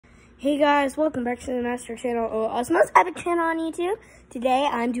Hey guys, welcome back to the Master Channel, or Osmos Epic Channel on YouTube. Today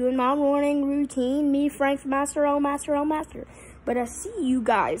I'm doing my morning routine, me, Frank, Master. But I see you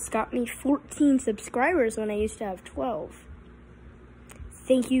guys got me 14 subscribers when I used to have 12.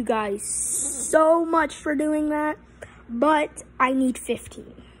 Thank you guys so much for doing that, but I need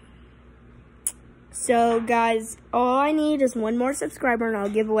 15. So guys, all I need is one more subscriber and I'll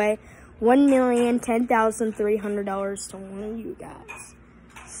give away $1,010,300 to one of you guys.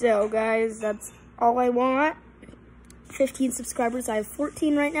 So guys, that's all I want. 15 subscribers. I have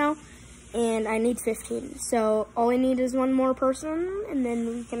 14 right now, and I need 15. So all I need is one more person, and then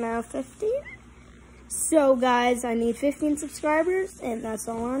we can have 15. So guys, I need 15 subscribers, and that's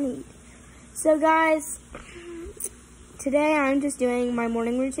all I need. So guys, today I'm just doing my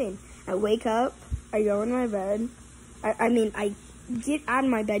morning routine. I wake up, I go in my bed. I get out of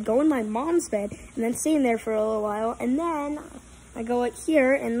my bed, go in my mom's bed, and then stay in there for a little while, and then I go out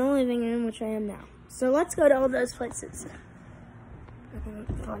here in the living room, which I am now. So let's go to all those places.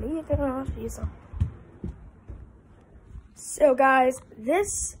 So guys,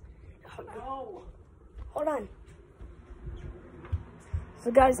 hold on.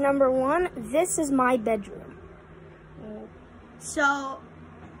 So guys, number one, this is my bedroom. So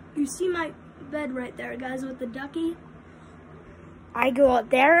you see my bed right there, guys, with the ducky. I go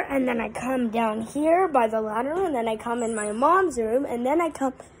out there, and then I come down here by the ladder, and then I come in my mom's room, and then I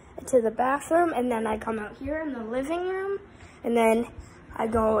come to the bathroom, and then I come out here in the living room, and then I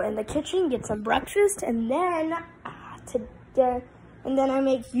go in the kitchen, get some breakfast, and then I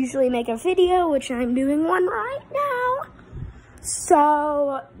usually make a video, which I'm doing one right now.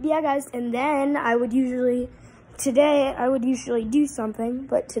 So yeah, guys, and then today I would usually do something,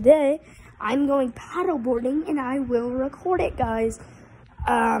 but today I'm going paddleboarding, and I will record it, guys.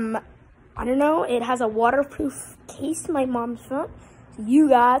 I don't know. It has a waterproof case, my mom's phone. So you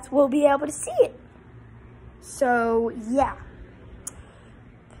guys will be able to see it. So, yeah.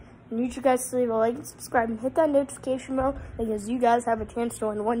 I need you guys to leave a like and subscribe and hit that notification bell, because you guys have a chance to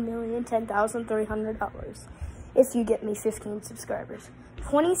win $1,010,300 if you get me 15 subscribers.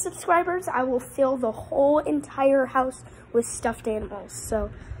 20 subscribers, I will fill the whole entire house with stuffed animals. So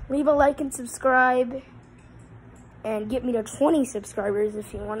leave a like and subscribe, and get me to 20 subscribers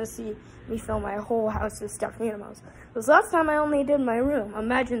if you want to see me fill my whole house with stuffed animals. Because last time I only did my room.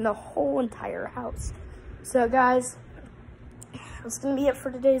 Imagine the whole entire house. So guys, that's going to be it for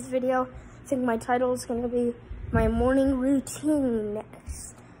today's video. I think my title is going to be my morning routine.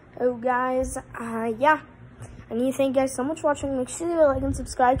 So guys, yeah. I need to thank you guys so much for watching. Make sure to like and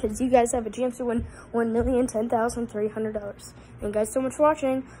subscribe, because you guys have a chance to win $1,010,300. Thank you guys so much for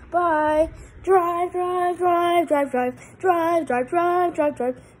watching. Bye. Drive.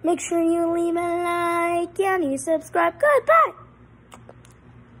 Make sure you leave a like and you subscribe. Goodbye.